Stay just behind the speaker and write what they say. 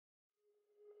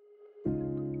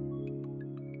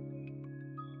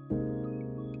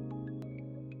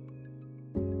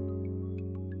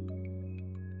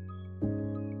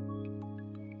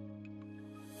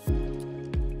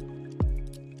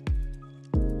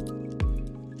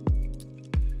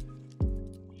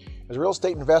As a real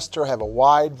estate investor, I have a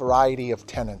wide variety of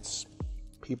tenants.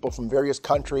 People from various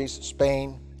countries,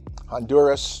 Spain,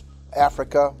 Honduras,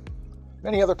 Africa,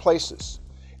 many other places.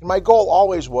 And my goal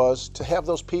always was to have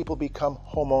those people become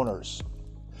homeowners.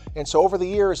 And so over the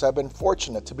years, I've been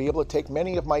fortunate to be able to take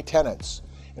many of my tenants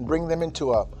and bring them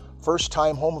into a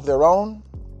first-time home of their own.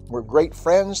 We're great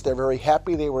friends. They're very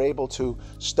happy they were able to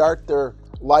start their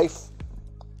life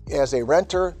as a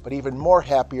renter, but even more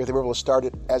happier they were able to start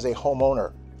it as a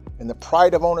homeowner. And the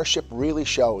pride of ownership really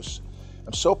shows.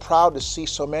 I'm so proud to see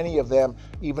so many of them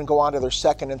even go on to their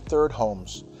second and third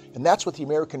homes. And that's what the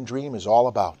American dream is all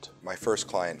about. My first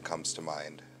client comes to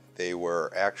mind. They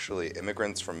were actually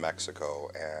immigrants from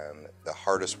Mexico and the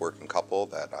hardest working couple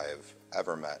that I've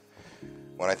ever met.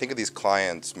 When I think of these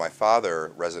clients, my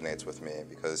father resonates with me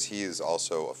because he is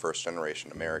also a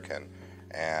first-generation American,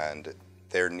 and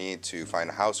their need to find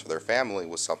a house for their family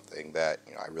was something that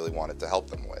I really wanted to help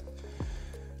them with.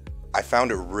 I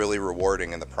found it really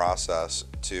rewarding in the process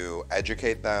to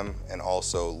educate them and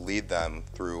also lead them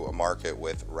through a market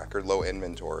with record low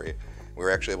inventory. We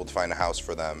were actually able to find a house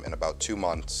for them in about 2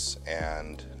 months,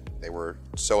 and they were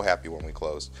so happy when we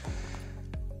closed.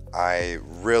 I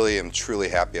really am truly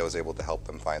happy I was able to help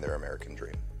them find their American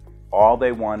dream. All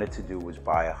they wanted to do was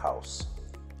buy a house.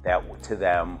 That to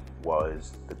them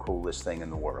was the coolest thing in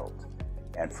the world.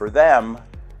 And for them,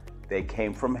 they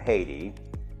came from Haiti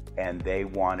and they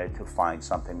wanted to find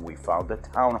something. We found a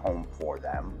townhome for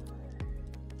them.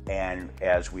 And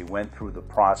as we went through the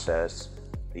process,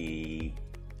 we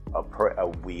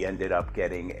ended up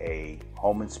getting a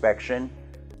home inspection.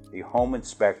 The home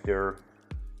inspector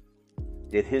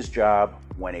did his job.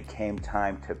 When it came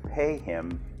time to pay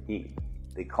him,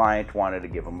 the client wanted to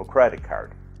give him a credit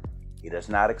card. He does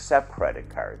not accept credit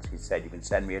cards. He said, you can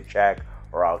send me a check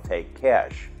or I'll take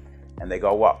cash. And they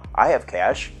go, well, I have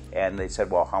cash. And they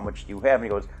said, well, how much do you have? And he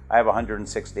goes, I have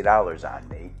 $160 on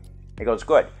me. He goes,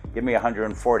 good, give me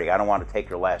 $140. I don't want to take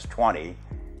your last 20.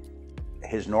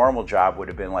 His normal job would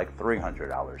have been like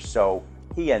 $300. So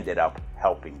he ended up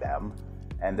helping them.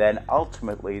 And then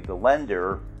ultimately the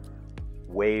lender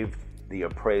waived the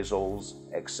appraisals,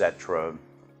 etc.,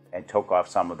 and took off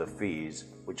some of the fees,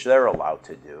 which they're allowed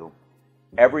to do.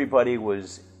 Everybody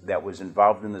that was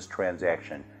involved in this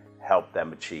transaction helped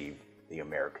them achieve the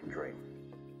American dream.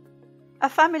 A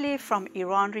family from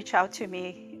Iran reached out to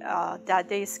me that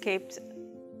they escaped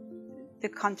the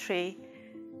country.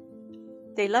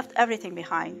 They left everything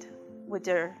behind with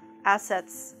their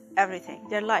assets, everything,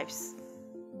 their lives,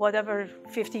 whatever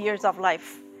 50 years of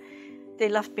life they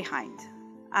left behind.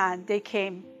 And they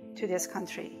came to this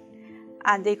country.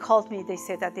 And they called me, they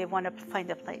said that they want to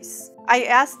find a place. I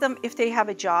asked them if they have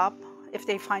a job, if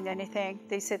they find anything.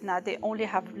 They said no, they only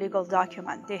have legal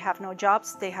document. They have no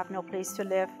jobs, they have no place to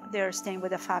live. They're staying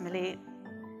with a family,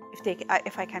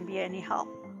 if I can be any help.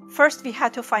 First, we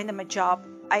had to find them a job.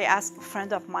 I asked a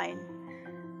friend of mine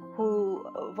who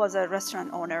was a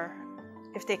restaurant owner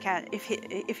if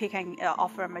he can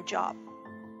offer him a job.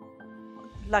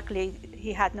 Luckily,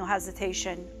 he had no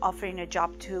hesitation offering a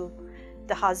job to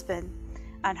the husband,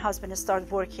 and husband started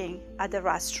working at the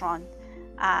restaurant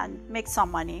and make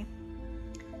some money.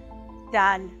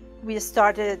 Then we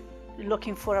started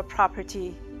looking for a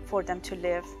property for them to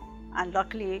live, and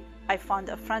luckily I found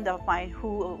a friend of mine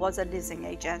who was a leasing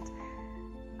agent.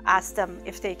 Asked them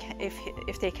if they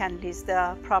can lease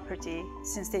the property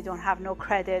since they don't have no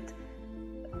credit.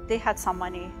 They had some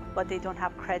money, but they don't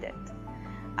have credit.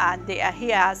 And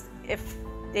he asked if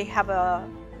they have a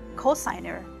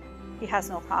co-signer. He has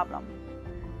no problem.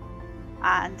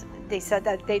 And they said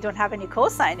that they don't have any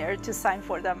co-signer to sign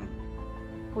for them.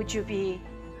 Would you be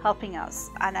helping us?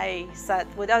 And I said,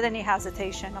 without any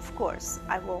hesitation, of course,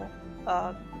 I will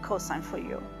co-sign for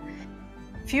you.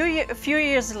 A few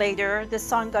years later, the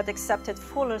son got accepted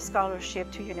full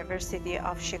scholarship to University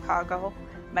of Chicago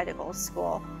Medical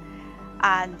School.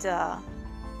 And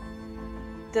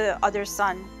the other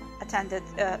son attended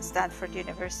Stanford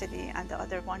University, and the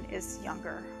other one is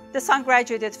younger. The son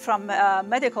graduated from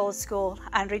medical school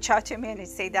and reached out to me and he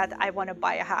said that I want to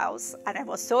buy a house. And I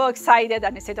was so excited,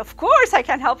 and I said, of course I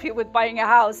can help you with buying a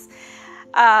house.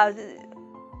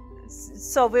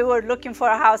 So we were looking for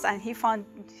a house, and he found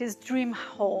his dream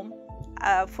home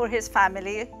for his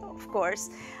family, of course.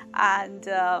 And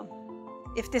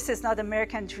if this is not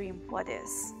American dream, what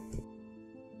is?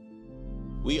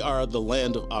 We are the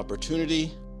land of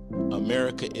opportunity.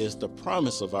 America is the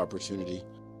promise of opportunity,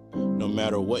 no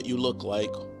matter what you look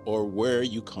like or where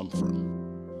you come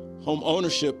from. Home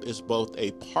ownership is both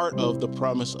a part of the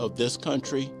promise of this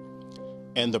country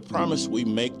and the promise we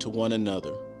make to one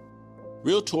another.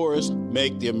 Realtors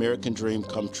make the American dream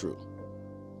come true.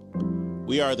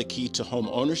 We are the key to home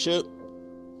ownership.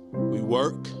 We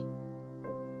work,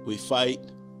 we fight,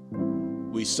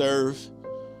 we serve,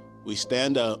 we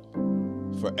stand up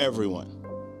for everyone,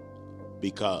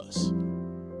 because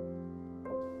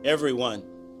everyone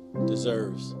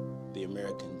deserves the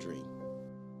American dream.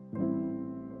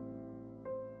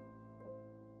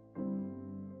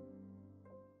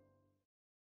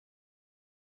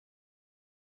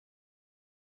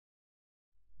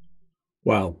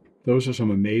 Wow, those are some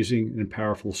amazing and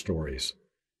powerful stories.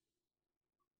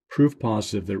 Proof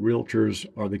positive that realtors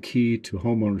are the key to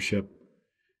homeownership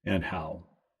and how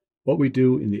what we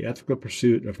do in the ethical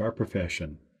pursuit of our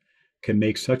profession can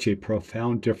make such a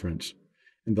profound difference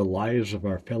in the lives of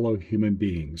our fellow human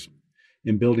beings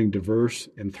in building diverse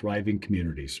and thriving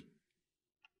communities.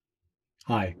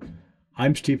 Hi,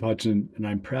 I'm Steve Hudson, and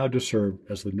I'm proud to serve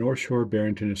as the North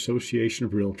Shore-Barrington Association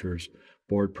of Realtors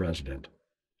Board President.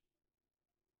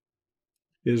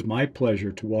 It is my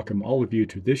pleasure to welcome all of you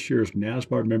to this year's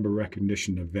NSBAR Member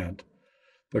Recognition event,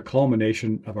 the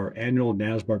culmination of our annual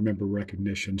NSBAR Member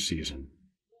Recognition season.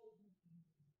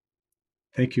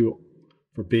 Thank you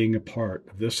for being a part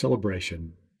of this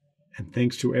celebration, and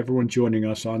thanks to everyone joining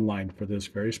us online for this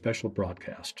very special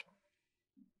broadcast.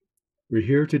 We're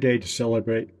here today to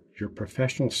celebrate your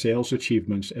professional sales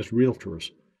achievements as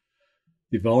realtors,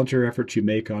 the volunteer efforts you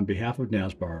make on behalf of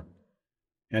NSBAR,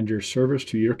 and your service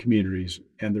to your communities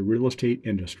and the real estate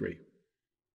industry.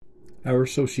 Our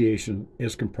association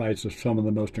is comprised of some of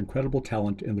the most incredible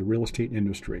talent in the real estate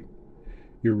industry.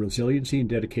 Your resiliency and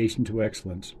dedication to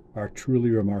excellence are truly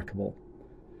remarkable.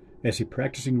 As a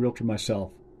practicing realtor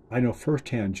myself, I know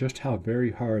firsthand just how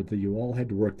very hard that you all had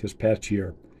to work this past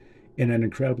year in an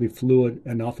incredibly fluid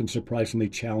and often surprisingly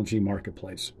challenging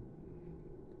marketplace.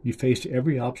 You faced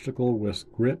every obstacle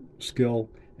with grit, skill,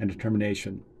 and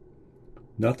determination.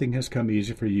 Nothing has come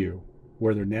easy for you,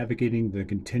 whether navigating the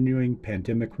continuing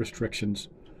pandemic restrictions,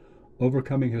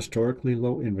 overcoming historically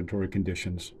low inventory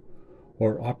conditions,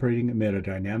 or operating amid a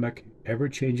dynamic,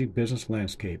 ever-changing business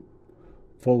landscape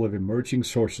full of emerging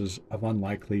sources of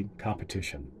unlikely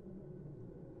competition.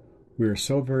 We are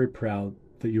so very proud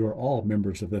that you are all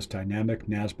members of this dynamic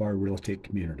NSBAR real estate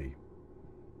community.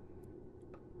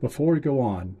 Before we go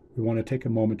on, we want to take a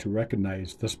moment to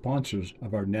recognize the sponsors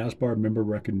of our NSBAR Member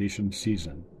Recognition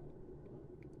season.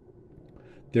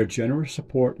 Their generous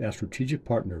support as strategic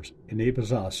partners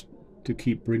enables us to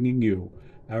keep bringing you,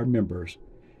 our members,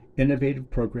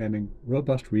 innovative programming,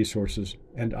 robust resources,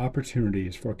 and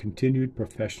opportunities for continued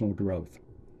professional growth.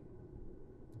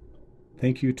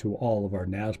 Thank you to all of our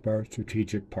NSBAR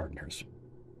strategic partners.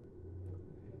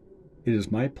 It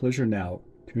is my pleasure now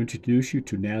to introduce you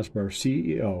to NSBAR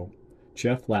CEO,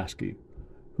 Jeff Lasky,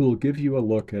 who will give you a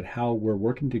look at how we're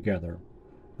working together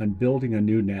on building a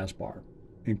new NSBAR,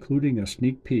 including a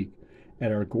sneak peek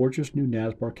at our gorgeous new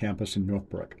NSBAR campus in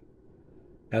Northbrook,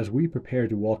 as we prepare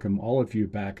to welcome all of you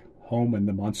back home in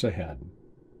the months ahead.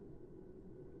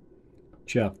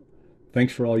 Jeff,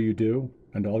 thanks for all you do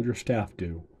and all your staff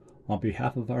do on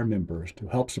behalf of our members to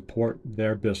help support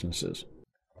their businesses.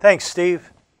 Thanks,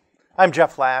 Steve. I'm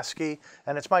Jeff Lasky,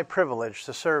 and it's my privilege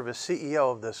to serve as CEO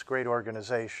of this great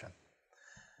organization.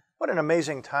 What an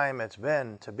amazing time it's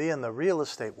been to be in the real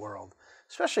estate world,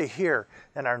 especially here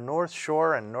in our North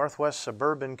Shore and Northwest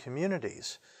suburban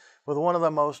communities, with one of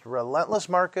the most relentless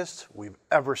markets we've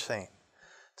ever seen,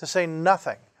 to say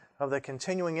nothing of the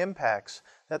continuing impacts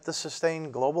that the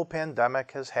sustained global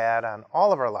pandemic has had on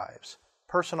all of our lives,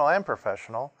 personal and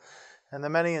professional, and the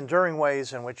many enduring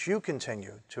ways in which you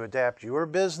continue to adapt your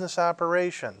business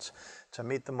operations to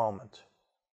meet the moment.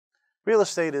 Real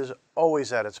estate is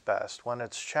always at its best when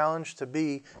it's challenged to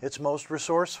be its most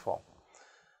resourceful.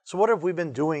 So what have we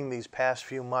been doing these past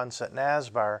few months at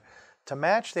NSBAR to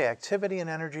match the activity and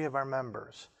energy of our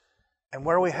members? And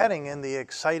where are we heading in the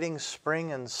exciting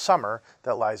spring and summer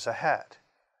that lies ahead?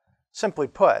 Simply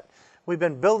put, we've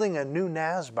been building a new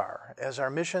NSBAR, as our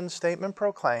mission statement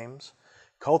proclaims,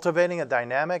 cultivating a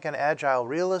dynamic and agile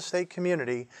real estate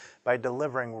community by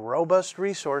delivering robust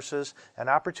resources and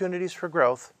opportunities for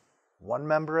growth, one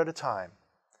member at a time.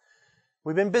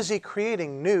 We've been busy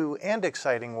creating new and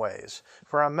exciting ways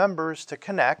for our members to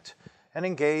connect and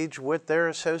engage with their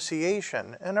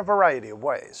association in a variety of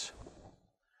ways.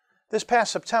 This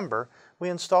past September, we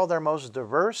installed our most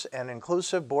diverse and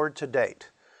inclusive board to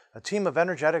date, a team of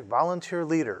energetic volunteer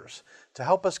leaders to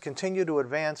help us continue to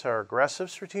advance our aggressive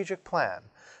strategic plan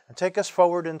and take us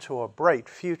forward into a bright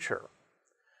future.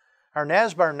 Our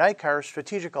NSBAR NICAR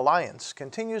Strategic Alliance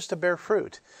continues to bear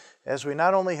fruit, as we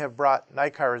not only have brought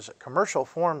NICAR's commercial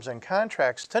forms and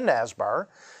contracts to NSBAR,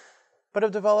 but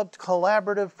have developed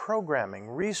collaborative programming,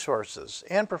 resources,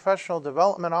 and professional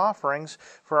development offerings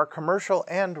for our commercial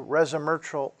and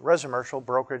residential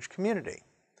brokerage community.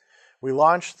 We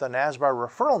launched the NSBAR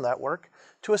Referral Network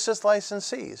to assist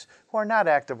licensees who are not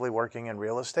actively working in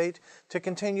real estate to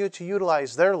continue to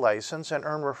utilize their license and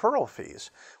earn referral fees,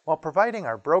 while providing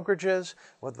our brokerages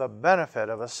with the benefit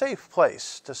of a safe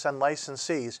place to send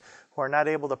licensees who are not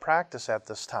able to practice at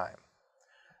this time.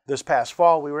 This past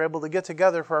fall, we were able to get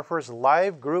together for our first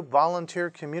live group volunteer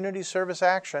community service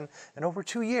action in over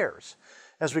 2 years,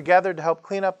 as we gathered to help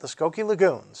clean up the Skokie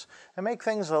lagoons and make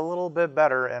things a little bit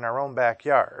better in our own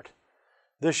backyard.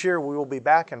 This year, we will be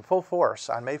back in full force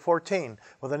on May 14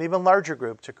 with an even larger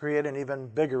group to create an even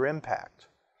bigger impact.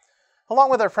 Along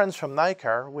with our friends from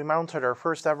NYCAR, we mounted our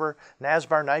first ever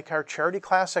NSBAR NYCAR Charity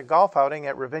Classic golf outing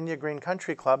at Ravinia Green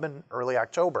Country Club in early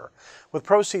October, with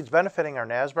proceeds benefiting our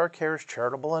NSBAR Cares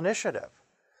charitable initiative.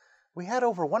 We had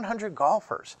over 100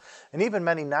 golfers, and even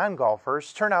many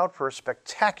non-golfers, turn out for a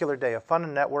spectacular day of fun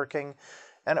and networking,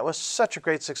 and it was such a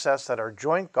great success that our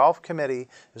joint golf committee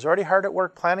is already hard at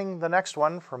work planning the next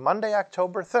one for Monday,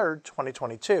 October 3rd,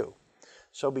 2022.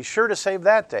 So be sure to save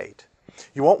that date.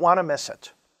 You won't want to miss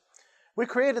it. We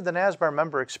created the NSBAR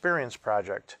Member Experience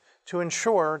Project to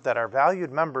ensure that our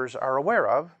valued members are aware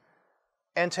of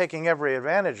and taking every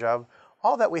advantage of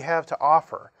all that we have to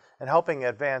offer and helping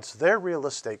advance their real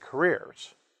estate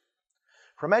careers.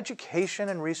 From education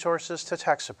and resources to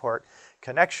tech support,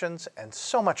 connections, and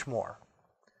so much more.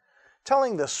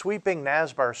 Telling the sweeping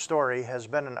NSBAR story has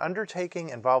been an undertaking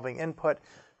involving input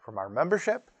from our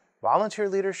membership, volunteer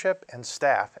leadership, and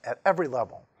staff at every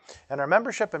level. And our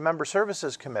Membership and Member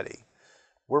Services Committee,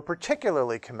 we're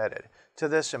particularly committed to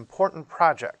this important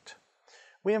project.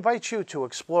 We invite you to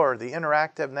explore the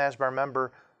interactive NSBAR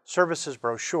Member Services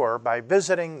brochure by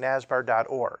visiting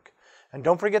NSBAR.org. And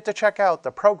don't forget to check out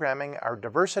the programming our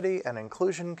Diversity and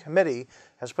Inclusion Committee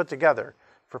has put together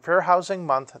for Fair Housing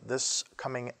Month this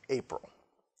coming April.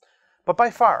 But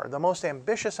by far, the most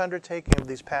ambitious undertaking of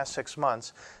these past 6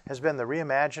 months has been the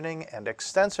reimagining and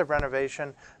extensive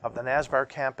renovation of the NSBAR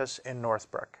campus in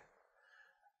Northbrook.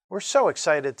 We're so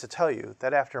excited to tell you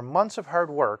that after months of hard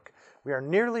work, we are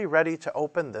nearly ready to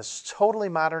open this totally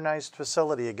modernized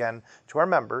facility again to our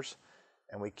members,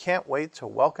 and we can't wait to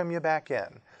welcome you back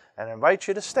in and invite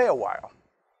you to stay a while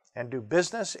and do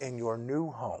business in your new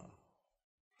home.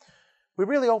 We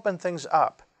really opened things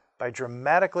up by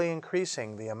dramatically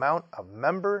increasing the amount of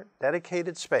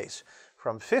member-dedicated space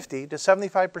from 50 to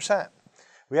 75%.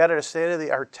 We added a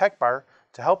state-of-the-art tech bar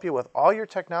to help you with all your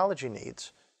technology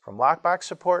needs, from lockbox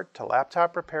support to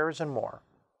laptop repairs and more.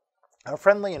 Our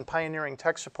friendly and pioneering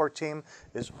tech support team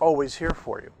is always here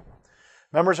for you.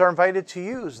 Members are invited to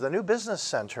use the new business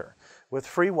center with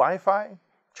free Wi-Fi,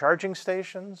 charging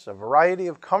stations, a variety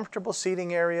of comfortable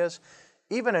seating areas,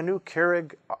 even a new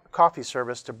Keurig coffee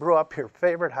service to brew up your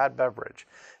favorite hot beverage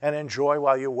and enjoy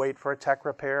while you wait for a tech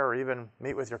repair or even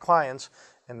meet with your clients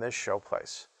in this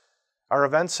showplace. Our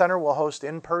event center will host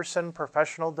in-person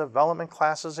professional development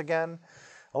classes again,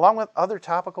 along with other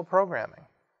topical programming.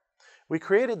 We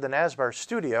created the NSBAR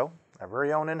Studio, our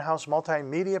very own in-house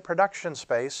multimedia production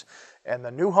space, and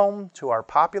the new home to our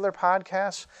popular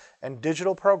podcasts and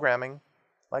digital programming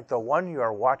like the one you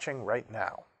are watching right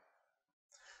now.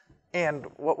 And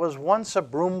what was once a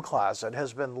broom closet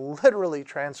has been literally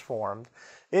transformed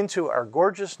into our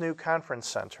gorgeous new conference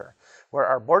center, where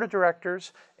our board of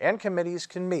directors and committees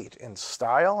can meet in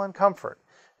style and comfort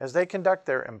as they conduct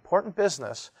their important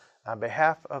business on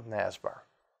behalf of NSBAR.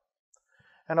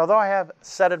 And although I have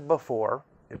said it before,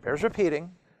 it bears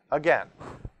repeating, again,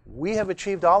 we have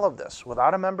achieved all of this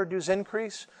without a member dues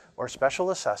increase or special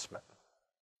assessment.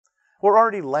 We're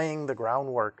already laying the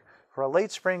groundwork for a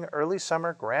late spring, early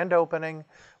summer grand opening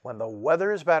when the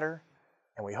weather is better,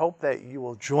 and we hope that you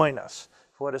will join us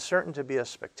for what is certain to be a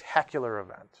spectacular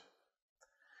event.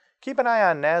 Keep an eye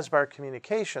on NSBAR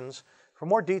Communications for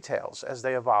more details as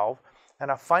they evolve,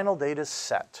 and a final date is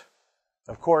set.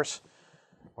 Of course,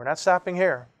 we're not stopping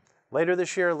here. Later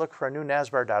this year, look for a new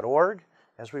NSBAR.org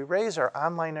as we raise our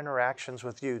online interactions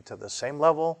with you to the same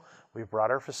level we've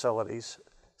brought our facilities,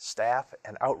 staff,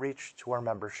 and outreach to our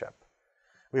membership.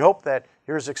 We hope that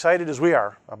you're as excited as we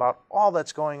are about all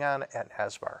that's going on at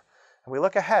NSBAR, and we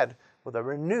look ahead with a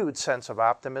renewed sense of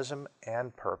optimism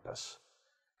and purpose.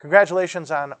 Congratulations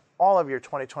on all of your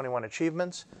 2021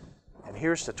 achievements, and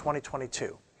here's to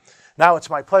 2022. Now it's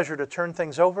my pleasure to turn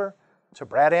things over to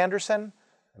Brad Andersen,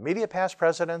 Immediate Past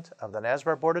President of the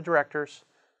NSBAR Board of Directors,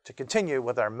 to continue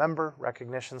with our member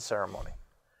recognition ceremony.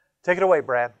 Take it away,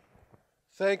 Brad.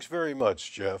 Thanks very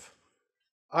much, Jeff.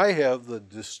 I have the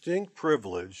distinct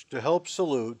privilege to help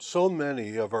salute so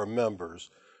many of our members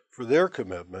for their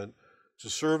commitment to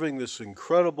serving this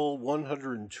incredible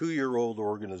 102-year-old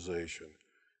organization.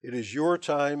 It is your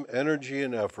time, energy,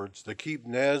 and efforts that keep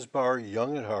NSBAR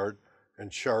young at heart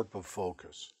and sharp of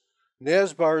focus.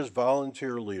 NSBAR's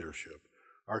volunteer leadership,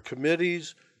 our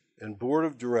committees and board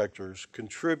of directors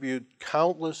contribute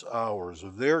countless hours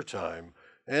of their time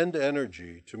and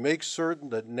energy to make certain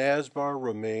that NSBAR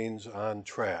remains on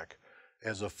track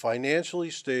as a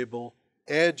financially stable,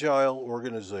 agile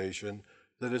organization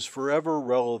that is forever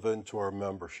relevant to our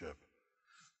membership.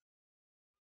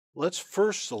 Let's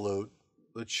first salute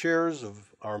the chairs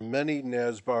of our many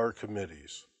NSBAR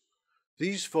committees.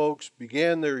 These folks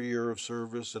began their year of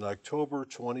service in October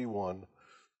 21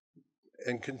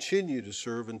 and continue to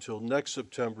serve until next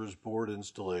September's board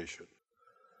installation.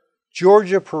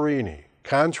 Georgia Perini,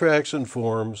 Contracts and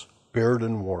Forms, Baird &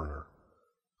 Warner.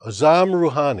 Azam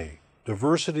Rouhani,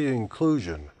 Diversity and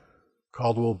Inclusion,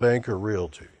 Caldwell Banker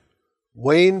Realty.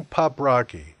 Wayne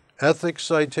Poprocki, Ethics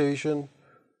Citation,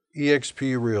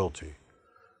 eXp Realty.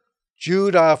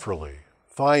 Jude Offerly,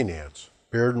 Finance,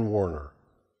 Baird & Warner.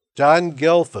 Don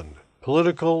Gelfand,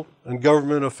 Political and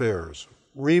Government Affairs,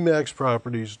 Remax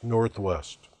Properties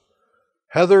Northwest.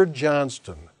 Heather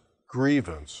Johnston,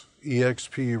 Grievance,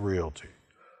 eXp Realty.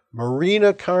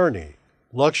 Marina Carney,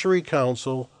 Luxury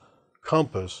Council,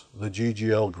 Compass, the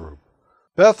GGL Group.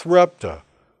 Beth Repta,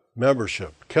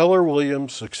 Membership, Keller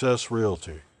Williams Success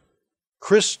Realty.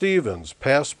 Chris Stevens,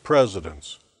 Past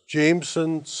Presidents,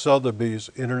 Jameson Sotheby's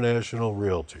International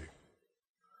Realty.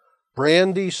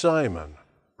 Brandy Simon,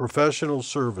 Professional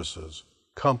Services,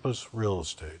 Compass Real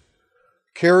Estate.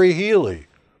 Carrie Healy,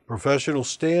 Professional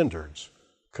Standards,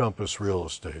 Compass Real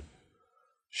Estate.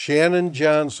 Shannon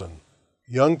Johnson,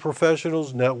 Young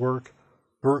Professionals Network,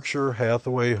 Berkshire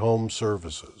Hathaway Home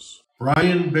Services.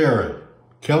 Brian Barrett,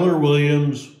 Keller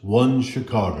Williams, One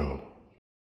Chicago.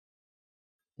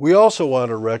 We also want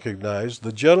to recognize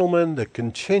the gentleman that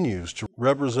continues to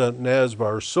represent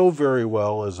NSBAR so very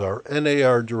well as our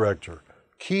NAR Director,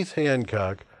 Keith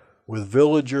Hancock with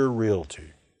Villager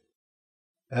Realty.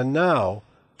 And now,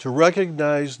 to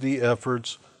recognize the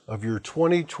efforts of your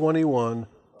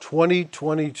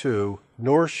 2021-2022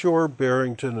 North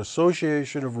Shore-Barrington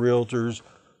Association of Realtors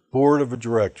Board of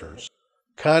Directors.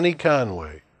 Connie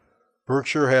Conway,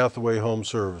 Berkshire Hathaway Home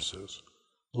Services.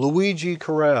 Luigi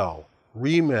Corral,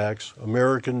 Remax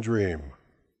American Dream.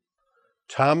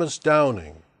 Thomas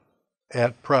Downing,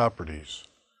 At Properties.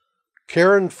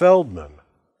 Karen Feldman,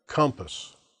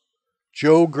 Compass.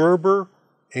 Joe Gerber,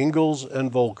 Ingalls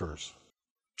and Volkers.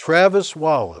 Travis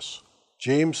Wallace,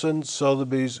 Jameson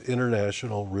Sotheby's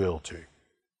International Realty.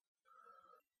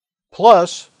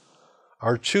 Plus,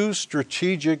 our two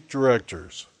strategic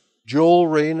directors, Joel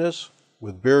Raynes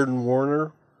with Baird &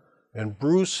 Warner and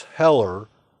Bruce Heller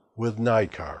with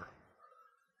NICAR,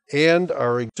 and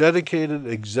our dedicated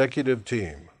executive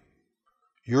team.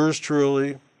 Yours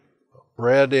truly,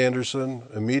 Brad Andersen,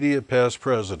 immediate past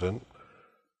president,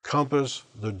 Compass,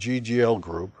 the GGL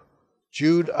Group,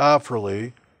 Jude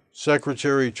Offerly,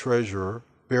 secretary-treasurer,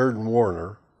 Baird &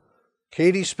 Warner,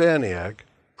 Katie Spaniak,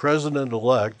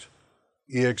 president-elect,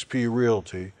 eXp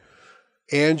Realty,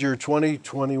 and your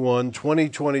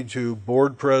 2021-2022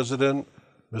 board president,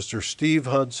 Mr. Steve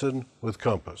Hudson with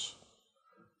Compass.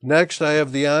 Next, I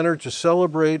have the honor to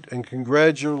celebrate and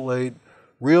congratulate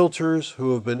realtors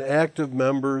who have been active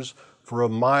members for a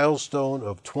milestone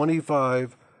of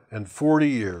 25 and 40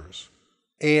 years,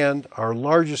 and our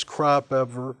largest crop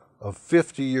ever of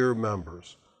 50-year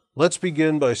members. Let's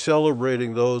begin by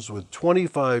celebrating those with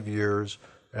 25 years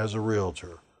as a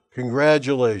realtor.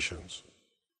 Congratulations.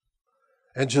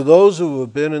 And to those who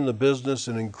have been in the business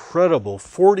an incredible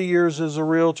 40 years as a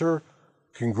realtor,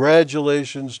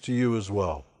 congratulations to you as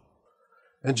well.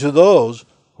 And to those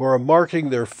who are marking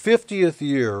their 50th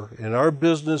year in our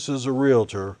business as a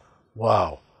realtor,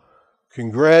 wow,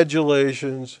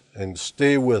 congratulations and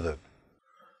stay with it.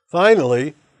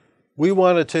 Finally, we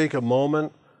want to take a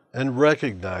moment and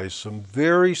recognize some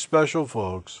very special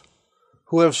folks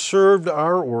who have served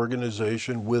our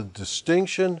organization with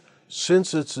distinction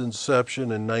since its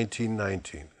inception in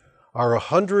 1919, our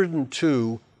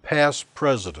 102 past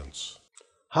presidents.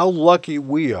 How lucky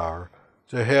we are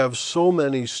to have so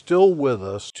many still with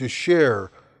us to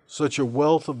share such a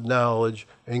wealth of knowledge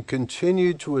and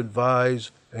continue to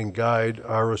advise and guide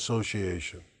our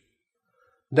association.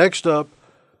 Next up,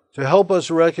 to help us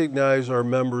recognize our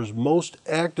members most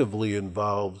actively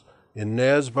involved in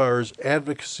NSBAR's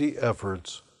advocacy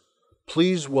efforts,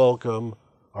 please welcome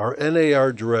our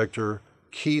NAR Director,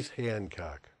 Keith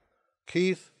Hancock.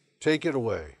 Keith, take it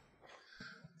away.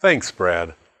 Thanks,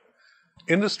 Brad.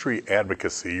 Industry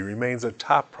advocacy remains a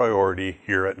top priority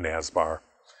here at NSBAR.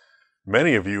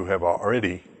 Many of you have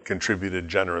already contributed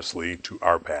generously to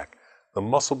RPAC, the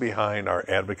muscle behind our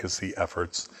advocacy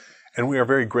efforts, and we are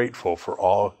very grateful for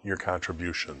all your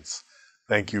contributions.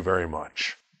 Thank you very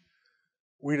much.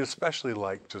 We'd especially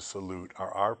like to salute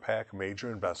our RPAC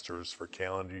major investors for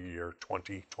calendar year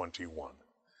 2021.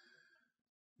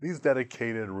 These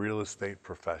dedicated real estate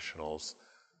professionals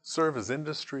serve as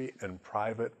industry and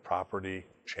private property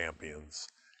champions,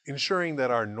 ensuring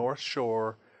that our North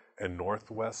Shore and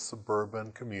Northwest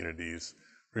suburban communities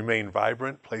remain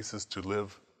vibrant places to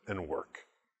live and work.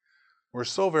 We're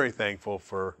so very thankful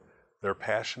for their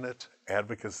passionate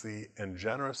advocacy and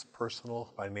generous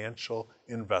personal financial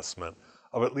investment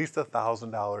of at least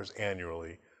 $1,000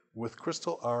 annually, with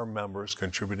Crystal Arm members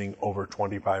contributing over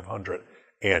 $2,500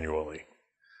 annually.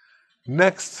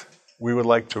 Next, we would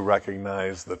like to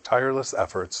recognize the tireless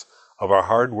efforts of our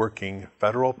hardworking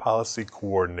Federal Policy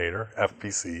Coordinator,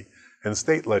 FPC, and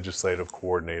State Legislative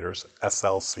Coordinators,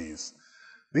 SLCs.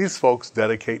 These folks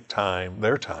dedicate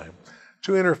their time,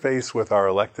 to interface with our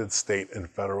elected state and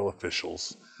federal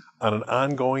officials on an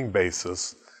ongoing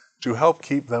basis to help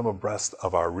keep them abreast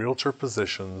of our realtor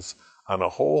positions on a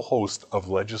whole host of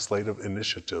legislative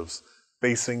initiatives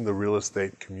facing the real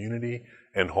estate community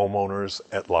and homeowners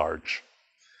at large.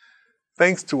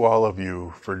 Thanks to all of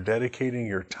you for dedicating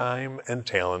your time and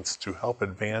talents to help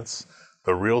advance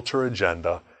the realtor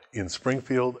agenda in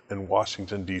Springfield and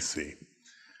Washington, D.C.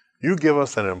 You give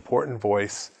us an important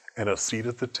voice and a seat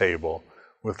at the table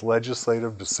with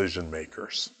legislative decision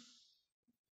makers.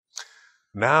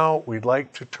 Now we'd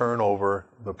like to turn over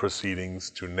the proceedings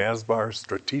to NSBAR's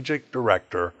Strategic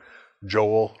Director,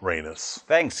 Joel Raynes.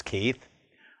 Thanks, Keith.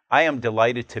 I am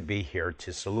delighted to be here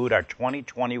to salute our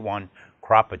 2021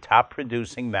 crop of top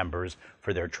producing members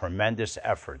for their tremendous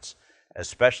efforts,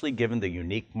 especially given the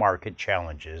unique market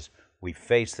challenges we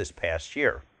faced this past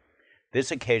year.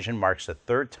 This occasion marks the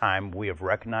third time we have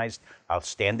recognized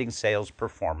outstanding sales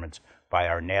performance by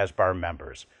our NSBAR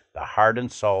members, the heart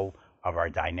and soul of our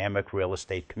dynamic real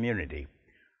estate community.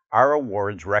 Our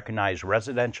awards recognize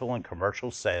residential and commercial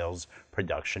sales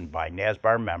production by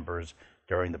NSBAR members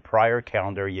during the prior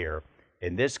calendar year,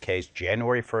 in this case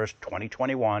January 1st,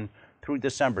 2021 through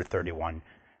December 31,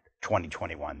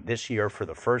 2021. This year, for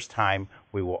the first time,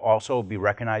 we will also be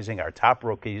recognizing our top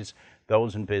rookies,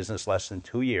 those in business less than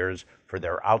 2 years, for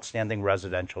their outstanding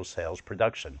residential sales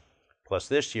production. Plus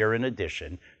this year, in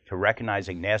addition to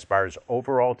recognizing NSBAR's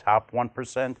overall top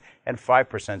 1% and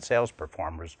 5% sales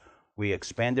performers, we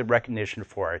expanded recognition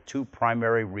for our two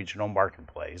primary regional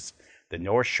marketplaces, the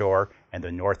North Shore and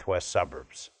the Northwest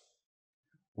suburbs.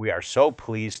 We are so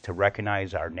pleased to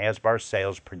recognize our NSBAR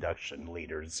sales production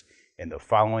leaders in the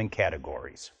following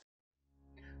categories.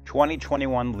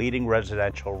 2021 Leading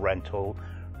Residential Rental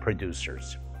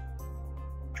Producers.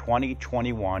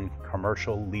 2021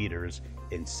 Commercial Leaders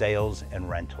in Sales and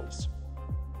Rentals.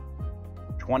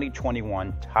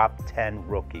 2021 Top 10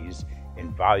 Rookies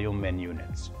in Volume and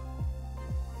Units.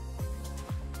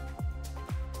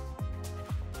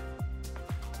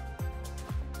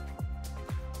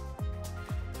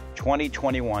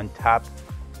 2021 Top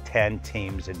 10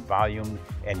 Teams in Volume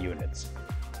and Units.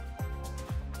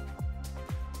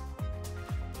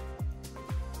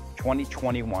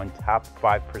 2021 Top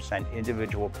 5%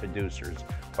 Individual Producers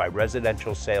by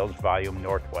Residential Sales Volume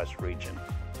Northwest Region.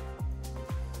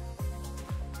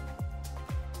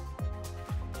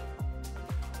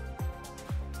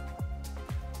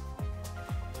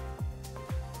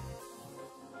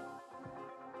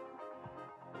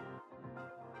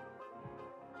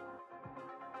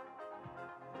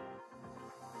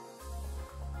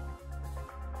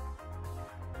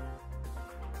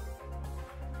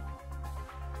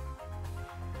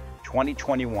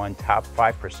 (2021) Top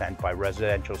 5% by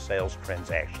Residential Sales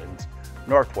Transactions,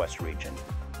 Northwest Region.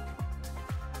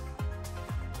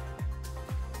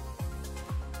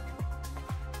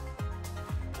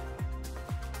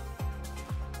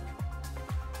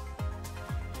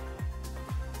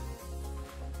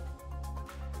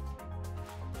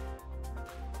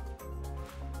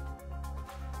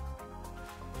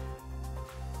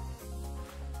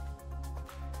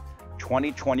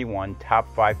 (2021) Top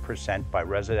 5% by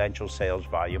Residential Sales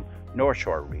Volume, North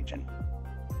Shore Region.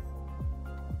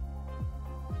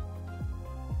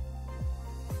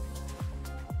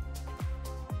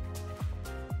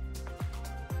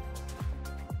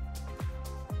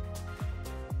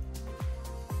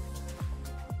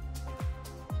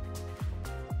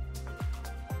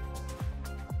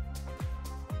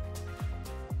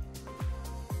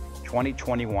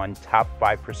 (2021) Top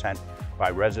 5% by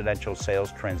residential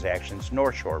sales transactions,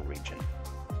 North Shore region.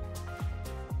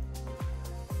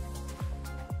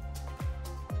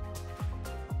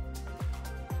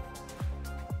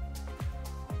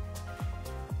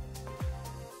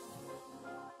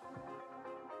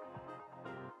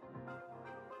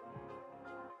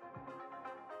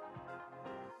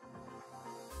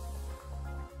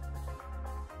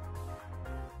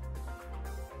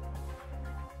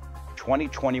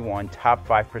 (2021) top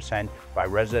 5% by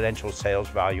residential sales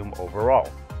volume overall.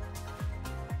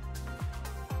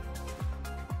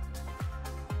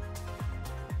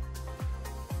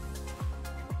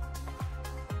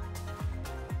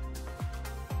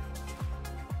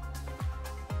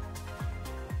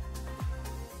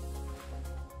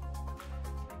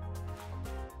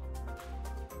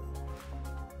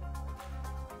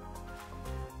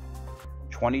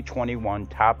 (2021)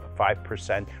 top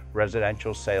 5%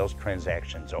 residential sales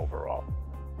transactions overall.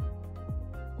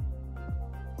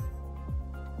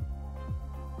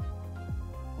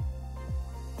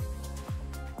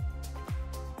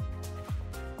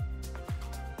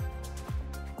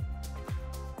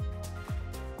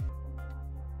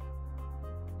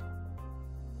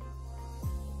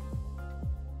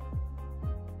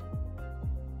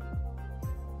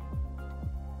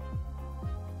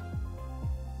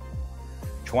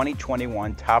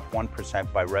 (2021) top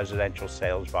 1% by residential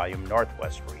sales volume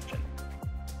Northwest region.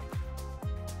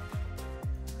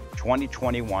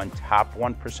 2021 top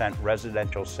 1%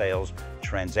 residential sales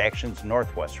transactions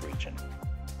Northwest region.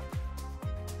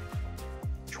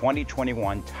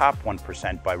 2021 top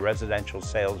 1% by residential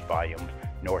sales volume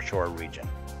North Shore region.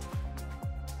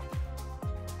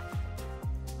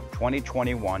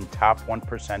 2021 top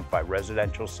 1% by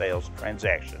residential sales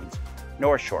transactions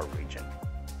North Shore region.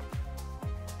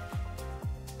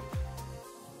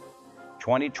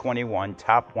 2021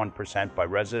 top 1% by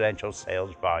residential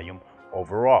sales volume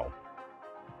overall.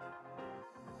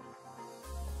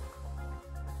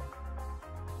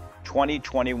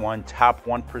 (2021 top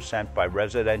 1% by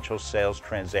residential sales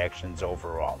transactions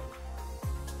overall.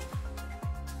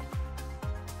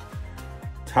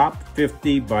 Top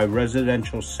 50 by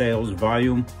residential sales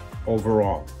volume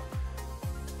overall.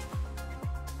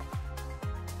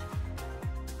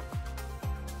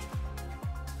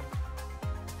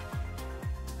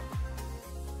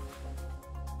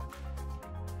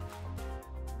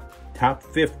 Top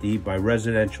 50 by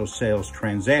residential sales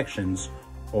transactions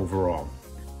overall.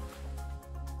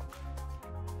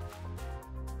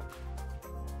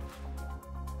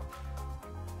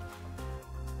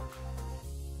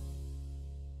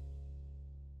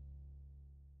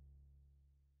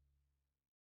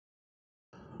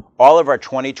 All of our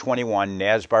 2021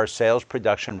 NSBAR Sales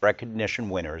Production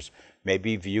Recognition winners may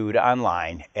be viewed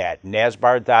online at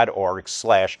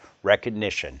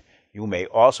NSBAR.org/recognition. You may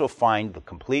also find the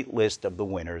complete list of the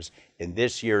winners in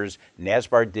this year's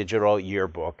NSBAR Digital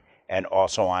Yearbook and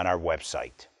also on our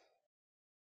website.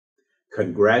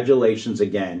 Congratulations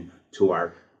again to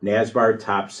our NSBAR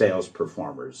top sales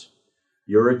performers.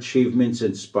 Your achievements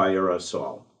inspire us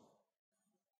all.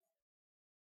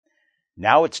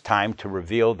 Now it's time to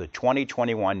reveal the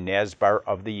 2021 NSBAR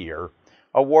of the Year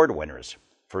award winners.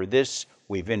 For this,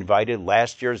 we've invited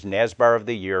last year's NSBAR of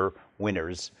the Year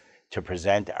winners to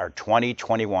present our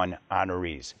 2021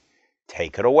 honorees.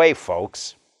 Take it away,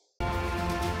 folks.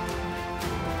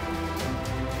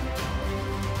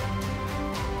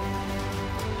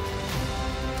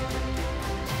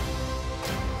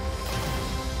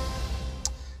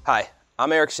 Hi,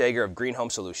 I'm Eric Sager of Green Home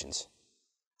Solutions.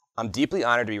 I'm deeply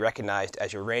honored to be recognized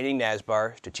as your reigning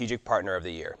NSBAR Strategic Partner of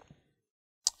the Year.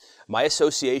 My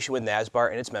association with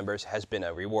NSBAR and its members has been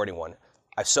a rewarding one.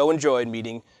 I've so enjoyed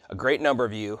meeting a great number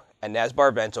of you at NSBAR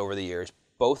events over the years,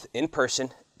 both in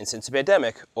person and since the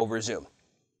pandemic, over Zoom.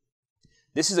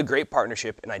 This is a great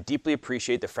partnership, and I deeply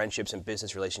appreciate the friendships and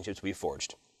business relationships we've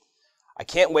forged. I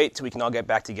can't wait till we can all get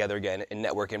back together again and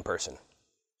network in person.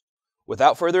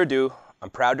 Without further ado, I'm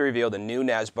proud to reveal the new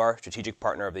NSBAR Strategic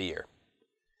Partner of the Year.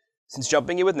 Since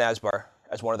jumping in with NSBAR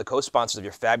as one of the co-sponsors of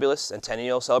your fabulous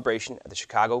centennial celebration at the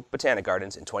Chicago Botanic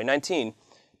Gardens in 2019,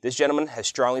 this gentleman has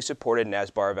strongly supported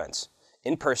NSBAR events,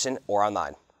 in person or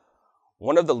online.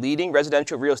 One of the leading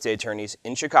residential real estate attorneys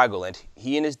in Chicagoland,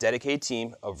 he and his dedicated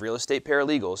team of real estate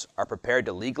paralegals are prepared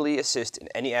to legally assist in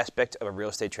any aspect of a real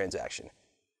estate transaction.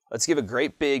 Let's give a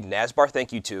great big NSBAR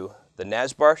thank you to the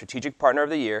NSBAR Strategic Partner of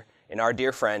the Year and our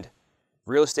dear friend,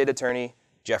 real estate attorney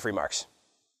Jeffrey Marks.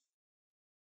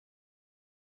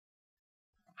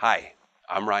 Hi,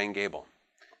 I'm Ryan Gable.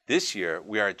 This year,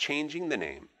 we are changing the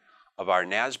name of our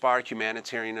NSBAR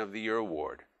Humanitarian of the Year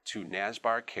Award to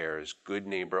NSBAR Cares Good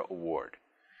Neighbor Award.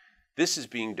 This is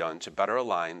being done to better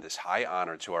align this high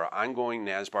honor to our ongoing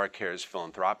NSBAR Cares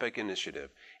philanthropic initiative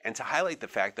and to highlight the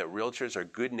fact that realtors are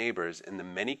good neighbors in the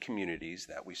many communities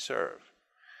that we serve.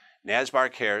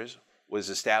 NSBAR Cares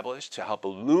was established to help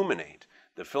illuminate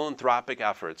the philanthropic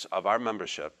efforts of our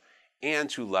membership and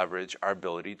to leverage our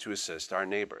ability to assist our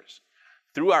neighbors.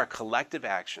 Through our collective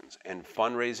actions and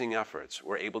fundraising efforts,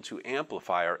 we're able to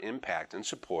amplify our impact and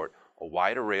support a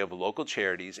wide array of local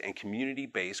charities and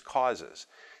community-based causes.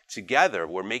 Together,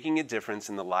 we're making a difference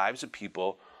in the lives of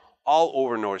people all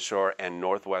over North Shore and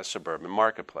Northwest Suburban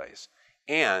Marketplace.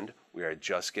 And we are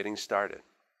just getting started.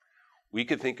 We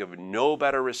could think of no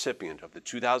better recipient of the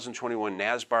 2021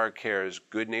 NSBAR Cares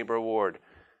Good Neighbor Award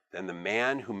than the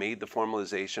man who made the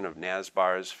formalization of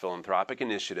NSBAR's philanthropic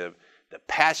initiative the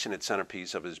passionate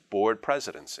centerpiece of his board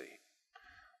presidency.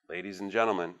 Ladies and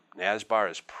gentlemen, NSBAR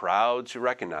is proud to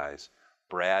recognize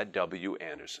Brad W.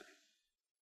 Andersen.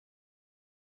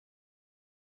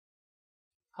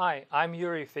 Hi, I'm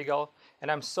Yuri Figel, and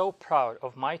I'm so proud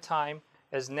of my time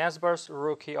as NSBAR's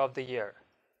Rookie of the Year.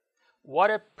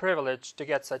 What a privilege to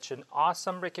get such an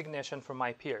awesome recognition from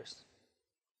my peers.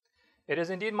 It is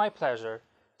indeed my pleasure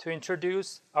to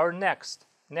introduce our next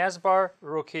NSBAR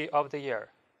Rookie of the Year.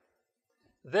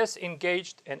 This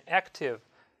engaged and active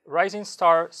rising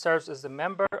star serves as a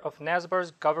member of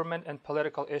NSBAR's Government and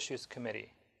Political Issues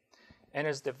Committee and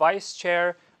is the Vice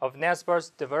Chair of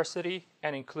NSBAR's Diversity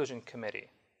and Inclusion Committee.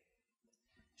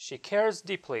 She cares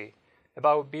deeply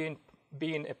about being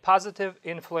a positive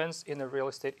influence in the real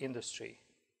estate industry.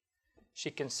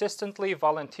 She consistently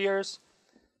volunteers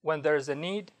when there is a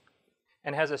need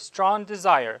and has a strong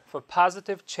desire for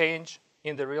positive change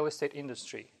in the real estate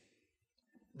industry.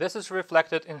 This is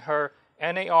reflected in her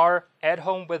NAR At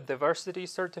Home with Diversity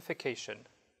certification,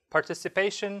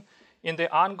 participation in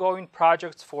the ongoing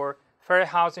projects for Fair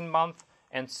Housing Month,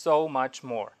 and so much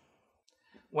more.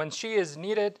 When she is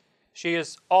needed, she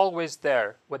is always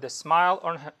there with a smile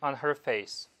on her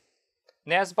face.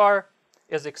 NSBAR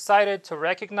is excited to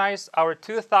recognize our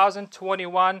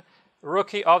 2021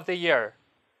 Rookie of the Year,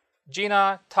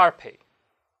 Gina Tarpe.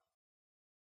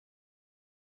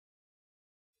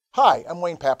 Hi, I'm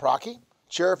Wayne Paprocki,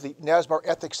 Chair of the NSBAR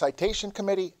Ethics Citation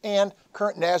Committee and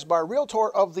current NSBAR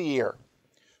Realtor of the Year.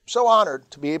 I'm so honored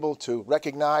to be able to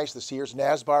recognize this year's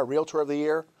NSBAR Realtor of the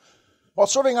Year. While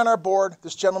serving on our board,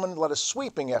 this gentleman led a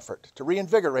sweeping effort to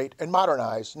reinvigorate and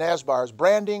modernize NSBAR's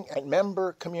branding and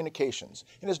member communications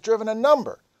and has driven a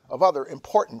number of other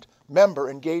important member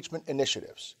engagement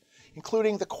initiatives,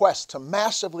 including the quest to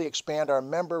massively expand our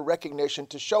member recognition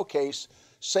to showcase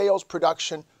sales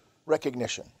production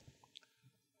recognition.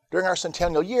 During our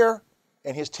centennial year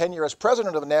and his tenure as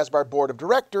president of the NSBAR Board of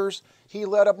Directors, he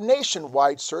led a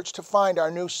nationwide search to find our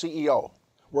new CEO,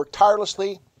 worked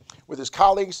tirelessly with his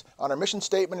colleagues on our mission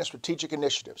statement and strategic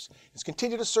initiatives. He's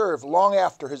continued to serve long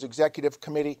after his executive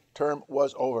committee term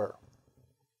was over.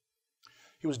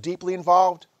 He was deeply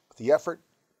involved with the effort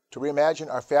to reimagine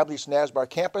our fabulous NSBAR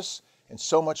campus and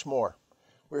so much more.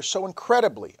 We're so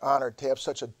incredibly honored to have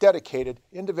such a dedicated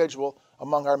individual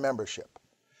among our membership.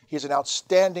 He's an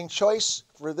outstanding choice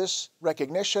for this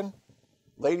recognition.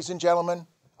 Ladies and gentlemen,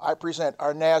 I present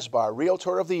our NSBAR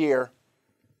Realtor of the Year,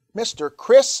 Mr.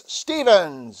 Chris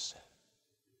Stevens.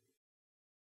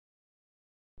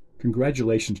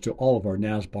 Congratulations to all of our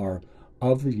NSBAR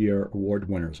of the Year award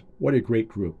winners. What a great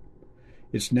group.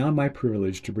 It's now my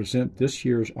privilege to present this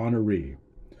year's honoree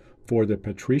for the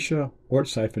Patricia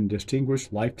Ortseifen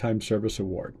Distinguished Lifetime Service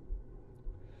Award.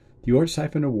 The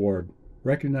Ortseifen Award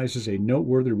recognizes a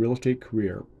noteworthy real estate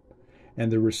career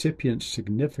and the recipient's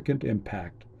significant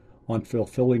impact on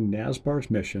fulfilling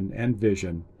NSBAR's mission and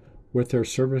vision with their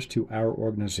service to our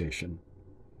organization.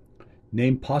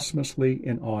 Named posthumously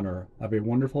in honor of a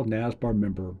wonderful NSBAR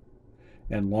member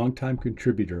and longtime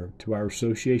contributor to our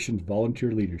association's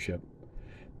volunteer leadership,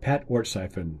 Pat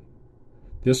Ortseifen,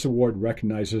 this award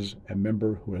recognizes a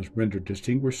member who has rendered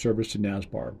distinguished service to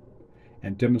NSBAR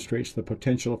and demonstrates the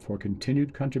potential for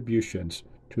continued contributions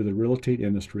to the real estate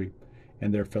industry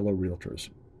and their fellow realtors.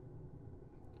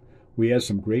 We had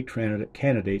some great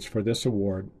candidates for this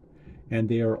award, and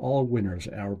they are all winners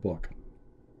in our book.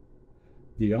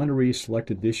 The honoree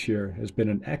selected this year has been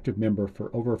an active member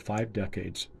for over 5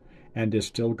 decades and is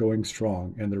still going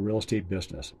strong in the real estate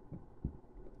business.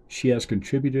 She has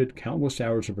contributed countless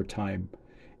hours of her time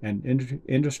and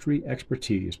industry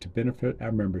expertise to benefit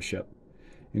our membership,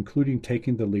 including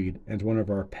taking the lead as one of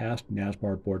our past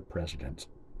NSBAR board presidents.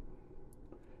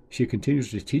 She continues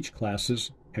to teach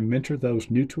classes and mentor those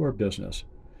new to our business,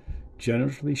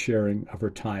 generously sharing of her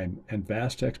time and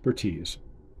vast expertise.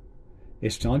 A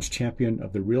staunch champion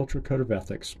of the Realtor Code of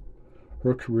Ethics,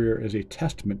 her career is a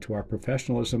testament to our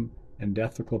professionalism and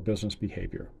ethical business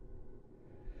behavior.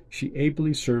 She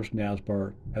ably serves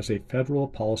NSBAR as a federal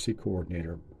policy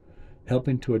coordinator,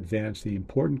 helping to advance the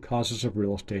important causes of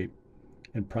real estate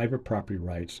and private property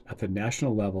rights at the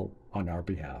national level on our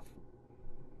behalf.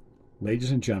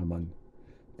 Ladies and gentlemen,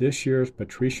 this year's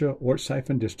Patricia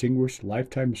Ortsifen Distinguished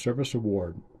Lifetime Service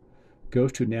Award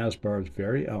goes to NSBAR's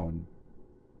very own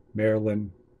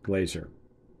Marilyn Glazer.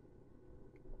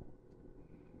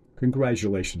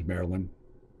 Congratulations, Marilyn.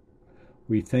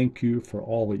 We thank you for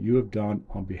all that you have done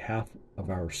on behalf of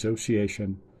our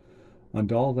association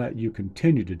and all that you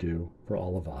continue to do for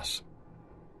all of us.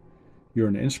 You're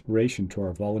an inspiration to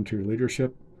our volunteer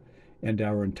leadership and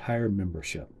our entire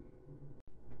membership.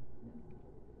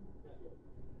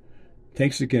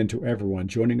 Thanks again to everyone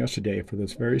joining us today for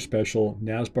this very special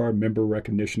NSBAR Member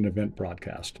Recognition Event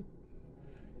broadcast.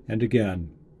 And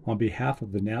again, on behalf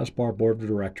of the NSBAR Board of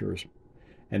Directors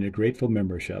and a grateful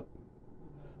membership,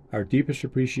 our deepest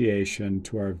appreciation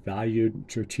to our valued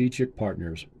strategic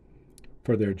partners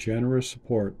for their generous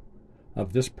support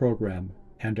of this program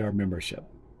and our membership.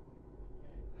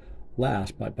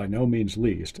 Last, but by no means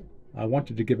least, I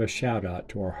wanted to give a shout out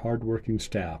to our hardworking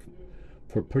staff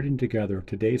for putting together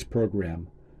today's program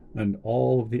and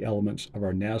all of the elements of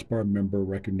our NSBAR member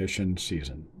recognition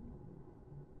season,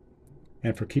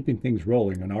 and for keeping things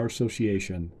rolling in our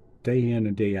association day in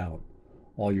and day out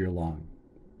all year long.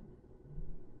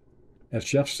 As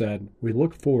Jeff said, we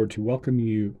look forward to welcoming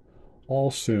you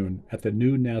all soon at the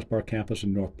new NSBAR campus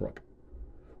in Northbrook.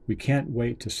 We can't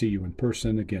wait to see you in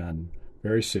person again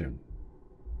very soon.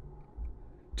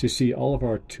 To see all of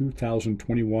our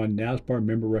 2021 NSBAR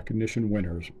member recognition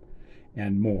winners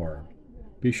and more,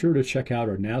 be sure to check out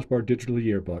our NSBAR digital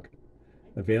yearbook,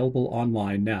 available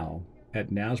online now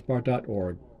at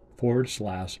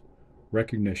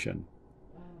nasbar.org/recognition,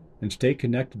 and stay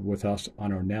connected with us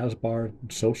on our NSBAR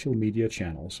social media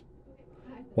channels.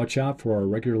 Watch out for our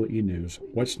regular e-news,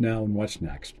 What's Now and What's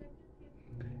Next,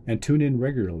 and tune in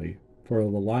regularly for the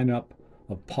lineup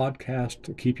of podcasts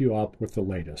to keep you up with the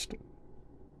latest.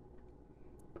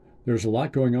 There's a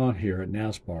lot going on here at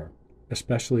NSBAR,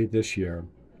 especially this year,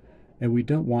 and we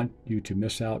don't want you to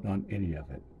miss out on any of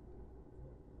it.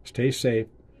 Stay safe,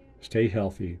 stay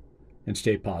healthy, and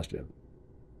stay positive.